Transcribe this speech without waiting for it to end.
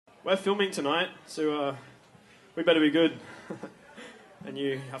We're filming tonight, so we better be good. And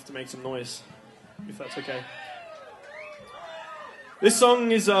you have to make some noise, if that's okay. This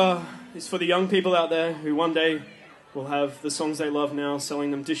song is for the young people out there who one day will have the songs they love now, selling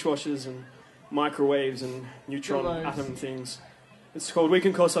them dishwashers and microwaves and neutron atom things. It's called We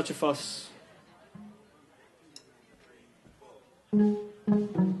Can Cause Such a Fuss.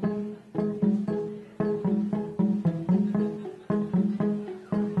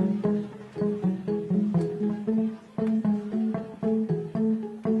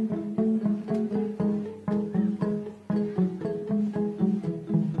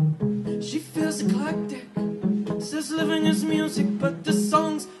 She feels eclectic, says living is music, but the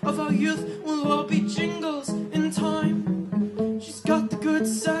songs of our youth will all be jingles in time. She's got the good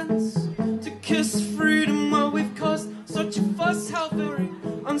sense to kiss freedom while we've caused such a fuss. How very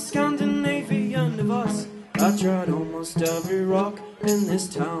un-Scandinavian of us. I tried almost every rock in this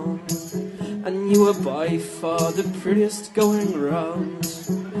town, and you were by far the prettiest going round.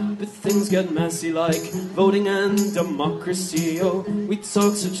 But things get messy like voting and democracy. Oh, we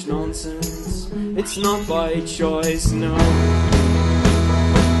talk such nonsense, it's not by choice, no.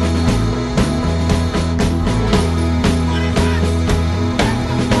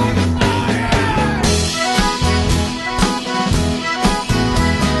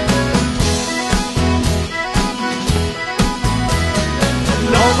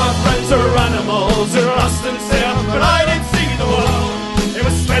 And all my friends are animals, they're lost in sin, but I didn't see the world. It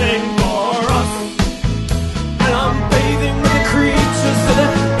was spinning for us. And I'm bathing with the creatures of the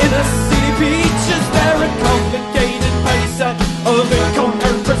inner city beaches. They're a complicated pace of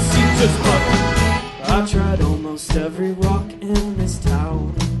incoherent procedures. But I tried almost every rock in this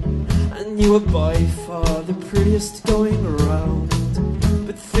town, and you were by far the prettiest going around.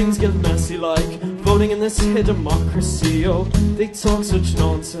 But things get messy like voting in this here democracy. Oh, they talk such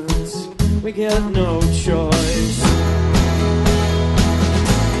nonsense, we get no choice.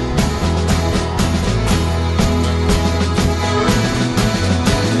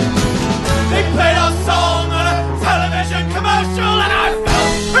 They played our song on a television commercial, and I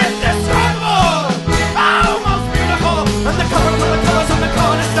felt indescribable. Oh, most beautiful. And the cover for the covers on the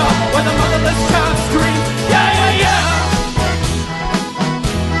corner store, where the motherless child screams, yeah, yeah, yeah.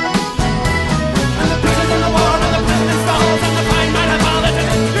 And the pictures on the wall, and the prison stalls, and the fine man of all that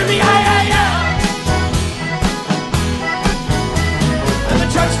scream, yeah, yeah, yeah. And the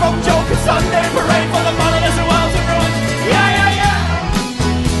church folk joke and Sunday parade for the motherless and worlds and ruins, yeah, yeah, yeah.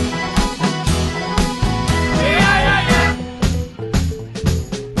 Yeah, yeah, yeah.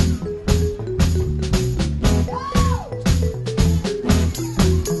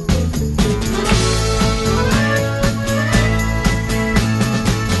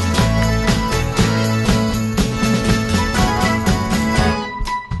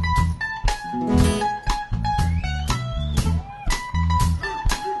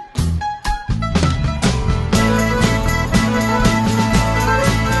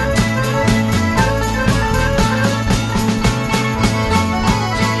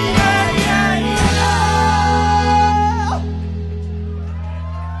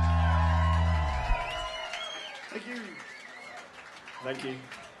 Thank you.